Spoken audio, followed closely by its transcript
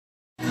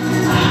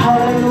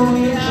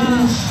Hallelujah,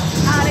 Jesus.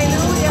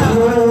 Hallelujah.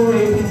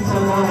 Glory be to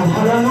God.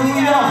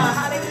 Hallelujah.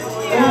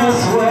 It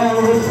is well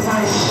with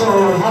my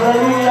soul.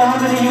 Hallelujah. How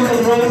many of you can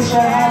raise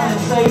your hand and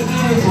say, it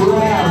is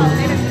well?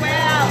 It is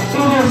well.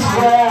 It is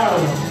well.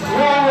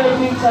 Glory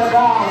be to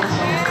God.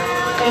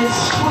 In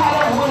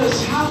spite of what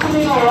is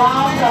happening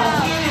around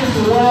us, it is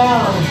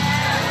well.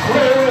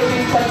 Glory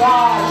be to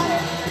God.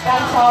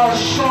 That's our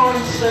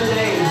assurance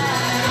today.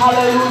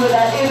 Hallelujah,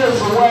 that it is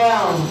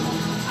well.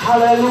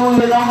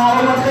 Hallelujah, no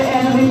matter what the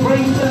enemy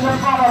brings in the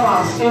front of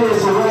us, it is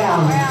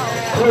well.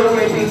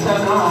 Glory be to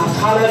God.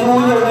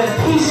 Hallelujah, when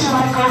peace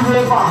like a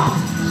river,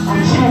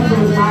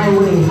 attended my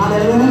way.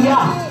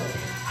 Hallelujah.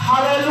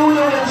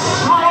 Hallelujah, when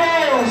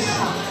sorrows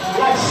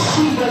like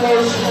sea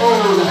billows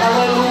roll.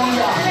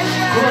 Hallelujah.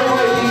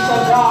 Glory be to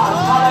God.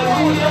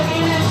 Hallelujah,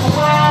 it is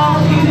well,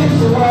 it is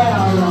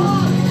well.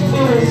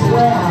 It is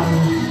well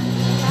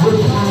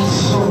with my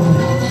soul.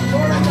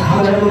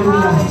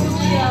 Hallelujah.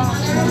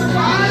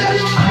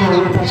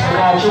 Glory be to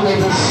God. You may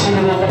be seated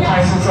in the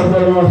presence of the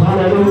Lord.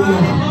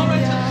 Hallelujah.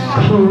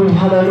 Glory,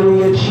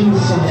 hallelujah,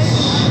 Jesus.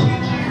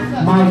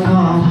 My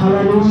God,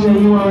 hallelujah,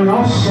 you are an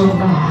awesome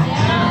God.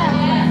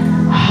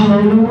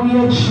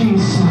 Hallelujah,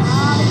 Jesus.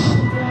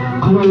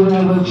 Glory,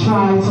 I will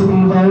try to be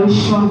very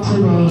short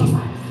today.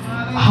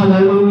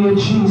 Hallelujah,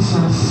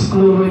 Jesus.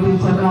 Glory be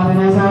to God.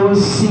 And as I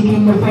was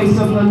seeking the face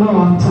of the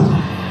Lord,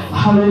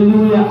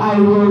 hallelujah, I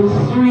wrote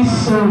 3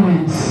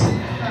 sermons.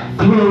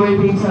 Glory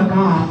be to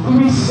God.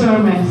 3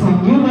 sermons.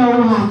 And you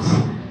know what?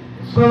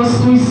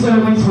 Those 3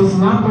 sermons was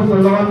not what the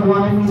Lord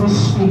wanted me to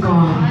speak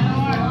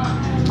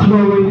on.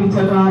 Glory be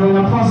to God. And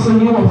Apostle,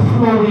 you were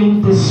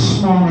flowing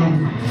this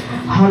morning.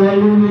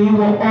 Hallelujah. You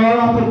were all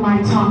up in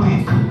my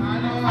topic.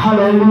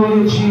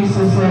 Hallelujah,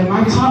 Jesus. And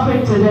my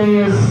topic today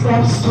is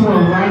steps to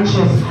a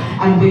righteous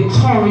and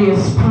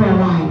victorious prayer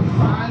life.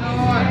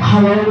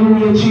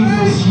 Hallelujah,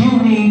 Jesus. You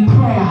need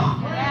prayer.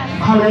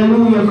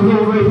 Hallelujah.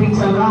 Glory be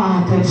to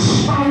God. In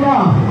spite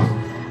of,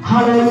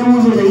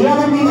 hallelujah, the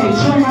enemy may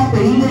turn up the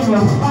heat in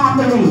your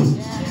family.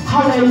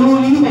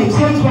 Hallelujah. He may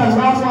take your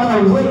loved one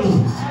away.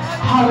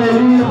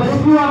 Hallelujah. But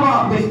if you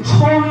have a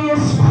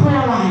victorious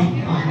prayer life,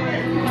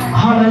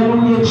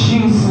 hallelujah,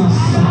 Jesus.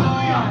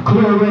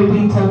 Glory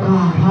be to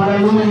God.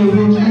 Hallelujah.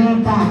 You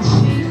need that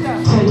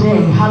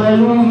today.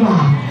 Hallelujah.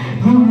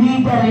 You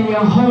need that in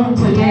your home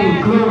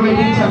today. Glory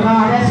be to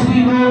God. As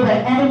we know, the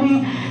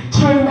enemy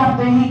turned up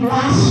the heat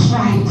last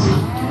night.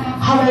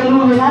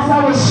 Hallelujah. As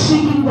I was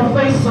seeking the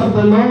face of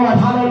the Lord,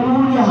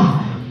 hallelujah,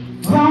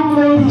 young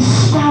lady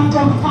stabbed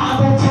her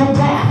father to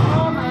death.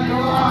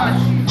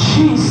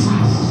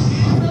 Jesus.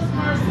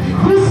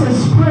 This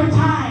is prayer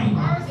time.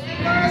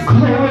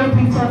 Glory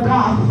be to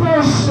God.